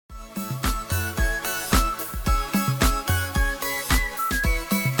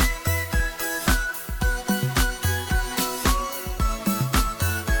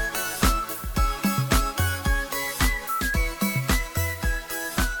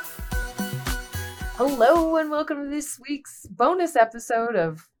Hello and welcome to this week's bonus episode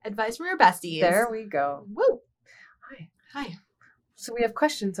of Advice from Your Besties. There We Go. Woo! Hi. So we have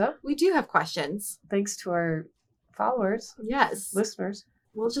questions, huh? We do have questions. Thanks to our followers. Yes. Listeners.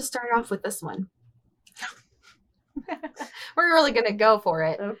 We'll just start off with this one. We're really going to go for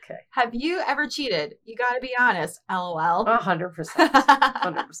it. Okay. Have you ever cheated? You got to be honest. LOL. 100%.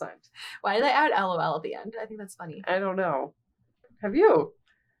 100%. Why did I add LOL at the end? I think that's funny. I don't know. Have you?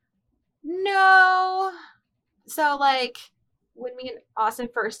 No. So, when me and Austin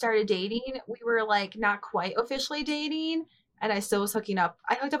first started dating, we were, not quite officially dating. And I still was hooking up.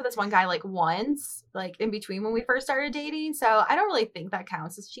 I hooked up with this one guy, once, in between when we first started dating. So, I don't really think that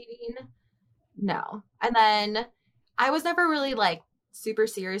counts as cheating. No. And then I was never really, super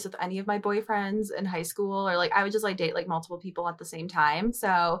serious with any of my boyfriends in high school. Or, I would just, date, multiple people at the same time.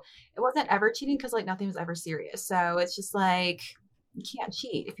 So, it wasn't ever cheating because, nothing was ever serious. So, it's just, you can't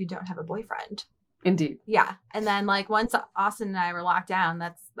cheat if you don't have a boyfriend. Indeed. Yeah. And then once Austin and I were locked down,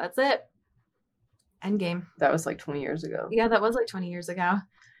 that's it. End game. That was 20 years ago. Yeah, that was 20 years ago.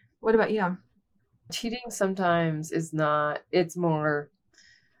 What about you? Cheating sometimes is not, it's more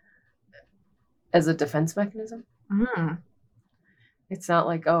as a defense mechanism. Mm. It's not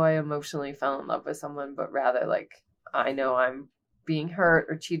I emotionally fell in love with someone, but rather I know I'm being hurt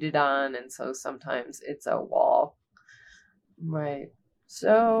or cheated on. And so sometimes it's a wall. Right.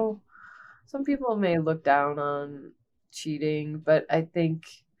 So some people may look down on cheating, but I think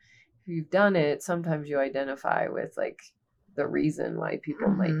if you've done it, sometimes you identify with the reason why people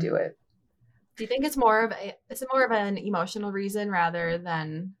might do it. Do you think it's more of an emotional reason rather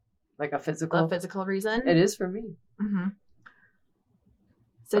than a physical reason? It is for me. Mm-hmm.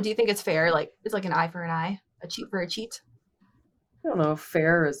 So do you think it's fair? It's an eye for an eye, a cheat for a cheat? I don't know if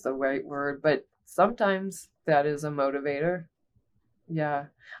fair is the right word, but sometimes that is a motivator. Yeah.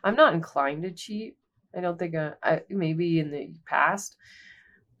 I'm not inclined to cheat. I don't think I maybe in the past.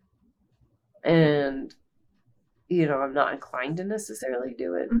 And, I'm not inclined to necessarily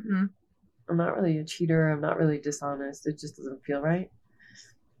do it. Mm-hmm. I'm not really a cheater. I'm not really dishonest. It just doesn't feel right.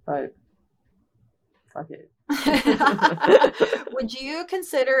 But fuck it. Would you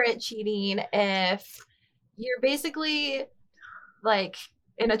consider it cheating if you're basically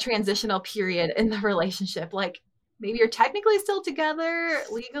in a transitional period in the relationship? Maybe you're technically still together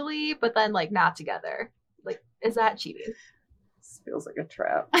legally, but then not together. Is that cheating? This feels like a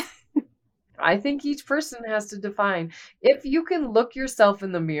trap. I think each person has to define. If you can look yourself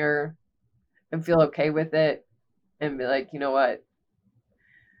in the mirror and feel okay with it and be like, you know what?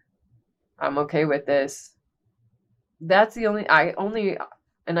 I'm okay with this. That's the only,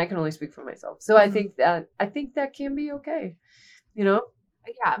 and I can only speak for myself. So I think that can be okay.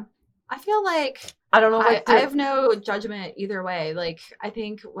 Yeah. I feel I don't know. I have no judgment either way. I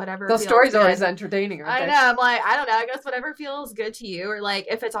think whatever. Those stories are always entertaining. I know. I'm I don't know. I guess whatever feels good to you, or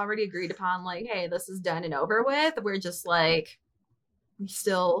if it's already agreed upon, hey, this is done and over with. We're just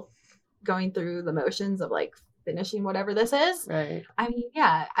still going through the motions of finishing whatever this is. Right. I mean,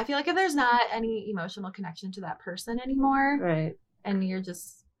 yeah. I feel if there's not any emotional connection to that person anymore, right, and you're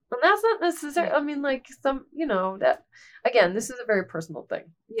just. Well, that's not necessary. I mean, some, that again, this is a very personal thing.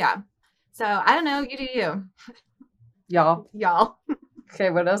 Yeah. So I don't know. You do you. Y'all. Okay.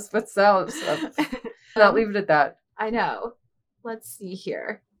 What else? What's else? Not leave it at that. I know. Let's see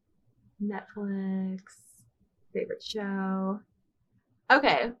here. Netflix. Favorite show.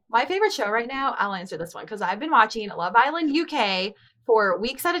 Okay. My favorite show right now, I'll answer this one because I've been watching Love Island UK for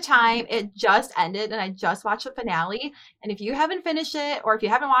weeks at a time. It just ended and I just watched the finale. And if you haven't finished it or if you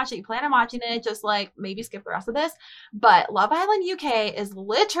haven't watched it, you plan on watching it, just maybe skip the rest of this. But Love Island UK is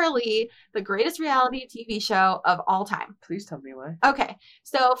literally the greatest reality TV show of all time. Please tell me why. Okay.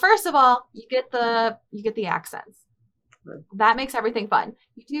 So first of all, you get the accents. Good. That makes everything fun.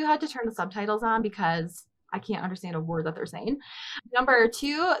 You do have to turn the subtitles on because I can't understand a word that they're saying. Number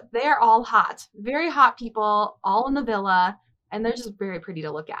 2, they're all hot. Very hot people, all in the villa. And they're just very pretty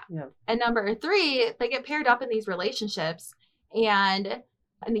to look at. Yeah. And number 3, they get paired up in these relationships. And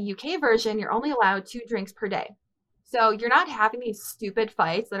in the UK version, you're only allowed 2 drinks per day. So you're not having these stupid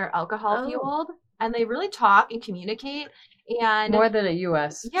fights that are alcohol fueled. And they really talk and communicate. And more than a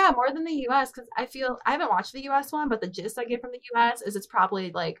US. Yeah, more than the US. Because I haven't watched the US one, but the gist I get from the US is it's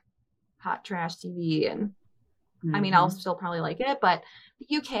probably hot trash TV. And I mean, I'll still probably like it. But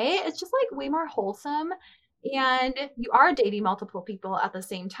the UK, it's just way more wholesome. And you are dating multiple people at the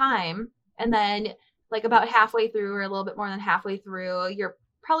same time. And then about halfway through or a little bit more than halfway through, you're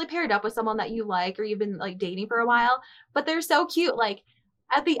probably paired up with someone that you like or you've been dating for a while. But they're so cute.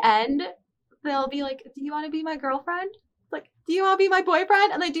 At the end, they'll be do you want to be my girlfriend? like, do you want to be my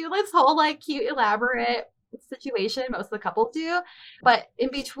boyfriend? And they do this whole like cute, elaborate situation. Most of the couples do. But in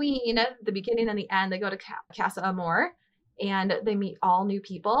between the beginning and the end, they go to Casa Amor and they meet all new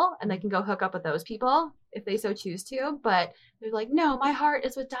people and they can go hook up with those people if they so choose to. But they're like, no, my heart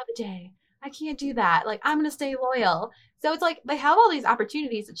is with Davide. I can't do that. Like, I'm going to stay loyal. So it's like they have all these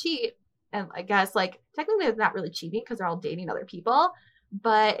opportunities to cheat. And I guess like technically it's not really cheating because they're all dating other people.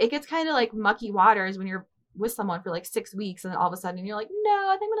 But it gets kind of like mucky waters when you're with someone for like 6 weeks and then all of a sudden you're like, no,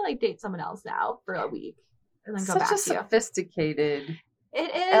 I think I'm going to like date someone else now for a week. And then go back to you. Such a sophisticated,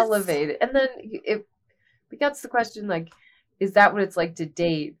 it is elevated. And then it begets the question, like, is that what it's like to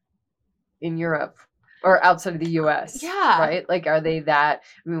date in Europe or outside of the U.S.? Yeah. Right? Like, are they that?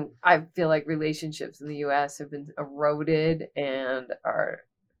 I mean, I feel like relationships in the U.S. have been eroded and are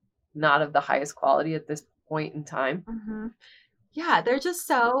not of the highest quality at this point in time. Mm-hmm. Yeah, they're just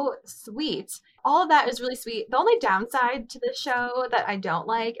so sweet. All of that is really sweet. The only downside to this show that I don't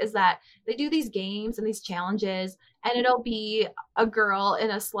like is that they do these games and these challenges, and it'll be a girl in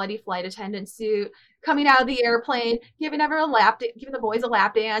a slutty flight attendant suit coming out of the airplane, giving the boys a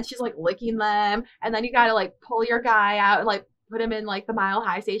lap dance. She's like licking them, and then you gotta like pull your guy out and like put him in like the Mile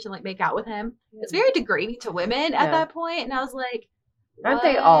High station, like make out with him. It's very degrading to women at that point, and I was like, aren't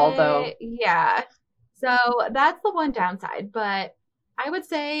they all though? Yeah. So that's the one downside. But I would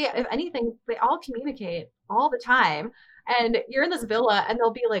say, if anything, they all communicate all the time. And you're in this villa and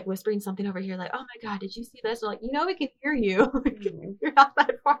they'll be like whispering something over here, like, oh my God, did you see this? Or like, we can hear you. You're not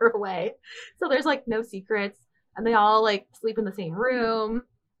that far away. So there's like no secrets. And they all like sleep in the same room.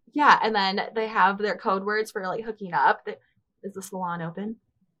 Yeah. And then they have their code words for like hooking up. Is the salon open?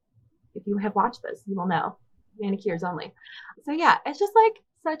 If you have watched this, you will know. Manicures only. So yeah, it's just like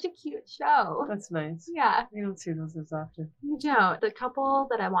such a cute show. That's nice. Yeah. You don't see those as often. You don't. The couple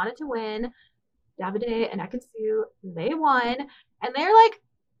that I wanted to win, Davide and Ekin-Su, they won. And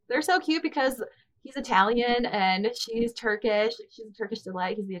they're so cute because he's Italian and she's Turkish. She's a Turkish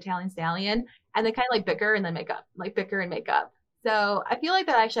delight. He's the Italian stallion. And they kind of like bicker and then make up. Like bicker and make up. So I feel like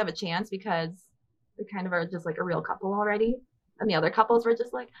they actually have a chance because they kind of are just like a real couple already. And the other couples were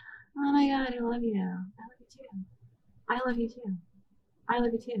just like, oh my God, I love you. I love you too. I love you too. I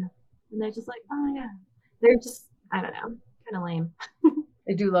love you too. And they're just like, oh my God. They're just, I don't know, kind of lame.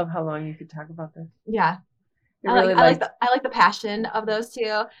 I do love how long you could talk about this. Yeah. I like the passion of those two.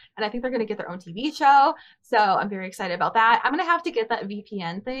 And I think they're going to get their own TV show. So I'm very excited about that. I'm going to have to get that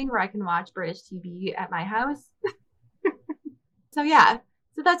VPN thing where I can watch British TV at my house. So yeah.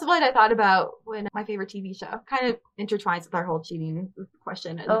 So that's what I thought about when my favorite TV show kind of intertwines with our whole cheating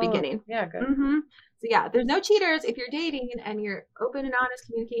question in the beginning. Yeah, good. Mm-hmm. So yeah, there's no cheaters if you're dating and you're open and honest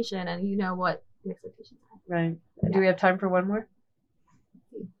communication and you know what the expectations are. Right. Yeah. Do we have time for one more?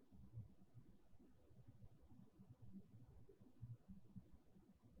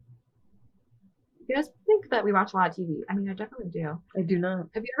 You guys think that we watch a lot of TV? I mean, I definitely do. I do not.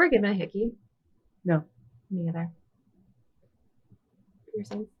 Have you ever given a hickey? No. Me either.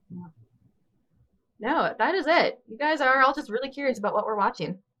 Piercings? No, that is it. You guys are all just really curious about what we're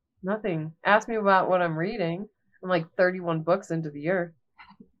watching. Nothing. Ask me about what I'm reading. I'm like 31 books into the year.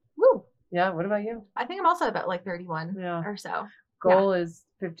 Woo! Yeah, what about you? I think I'm also about like 31 or so. Goal is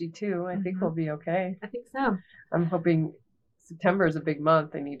 52. I think we'll be okay. I think so. I'm hoping September is a big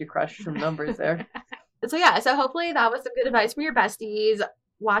month. I need to crush some numbers there. So yeah, so hopefully that was some good advice from your besties.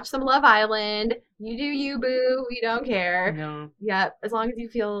 Watch some Love Island. You do you, boo. We don't care. No. Yep. As long as you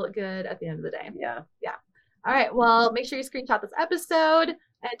feel good at the end of the day. Yeah. Yeah. All right. Well, make sure you screenshot this episode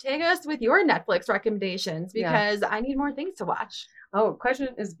and tag us with your Netflix recommendations because I need more things to watch. Oh, question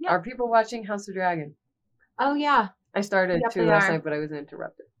is, are people watching House of Dragon? Oh, yeah. I started too last night, but I was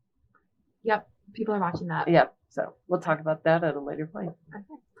interrupted. Yep. People are watching that. Yep. So we'll talk about that at a later point. Okay.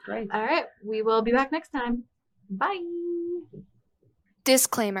 Great. All right. We will be back next time. Bye.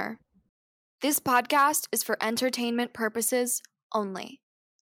 Disclaimer. This podcast is for entertainment purposes only.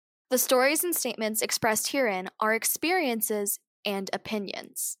 The stories and statements expressed herein are experiences and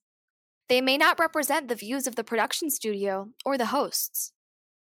opinions. They may not represent the views of the production studio or the hosts.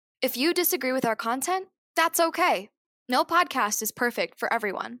 If you disagree with our content, that's okay. No podcast is perfect for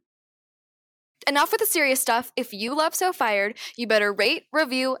everyone. Enough with the serious stuff. If you love So Fired, you better rate,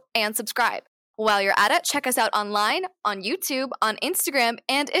 review, and subscribe. While you're at it, check us out online, on YouTube, on Instagram,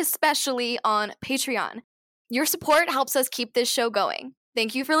 and especially on Patreon. Your support helps us keep this show going.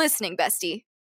 Thank you for listening, bestie.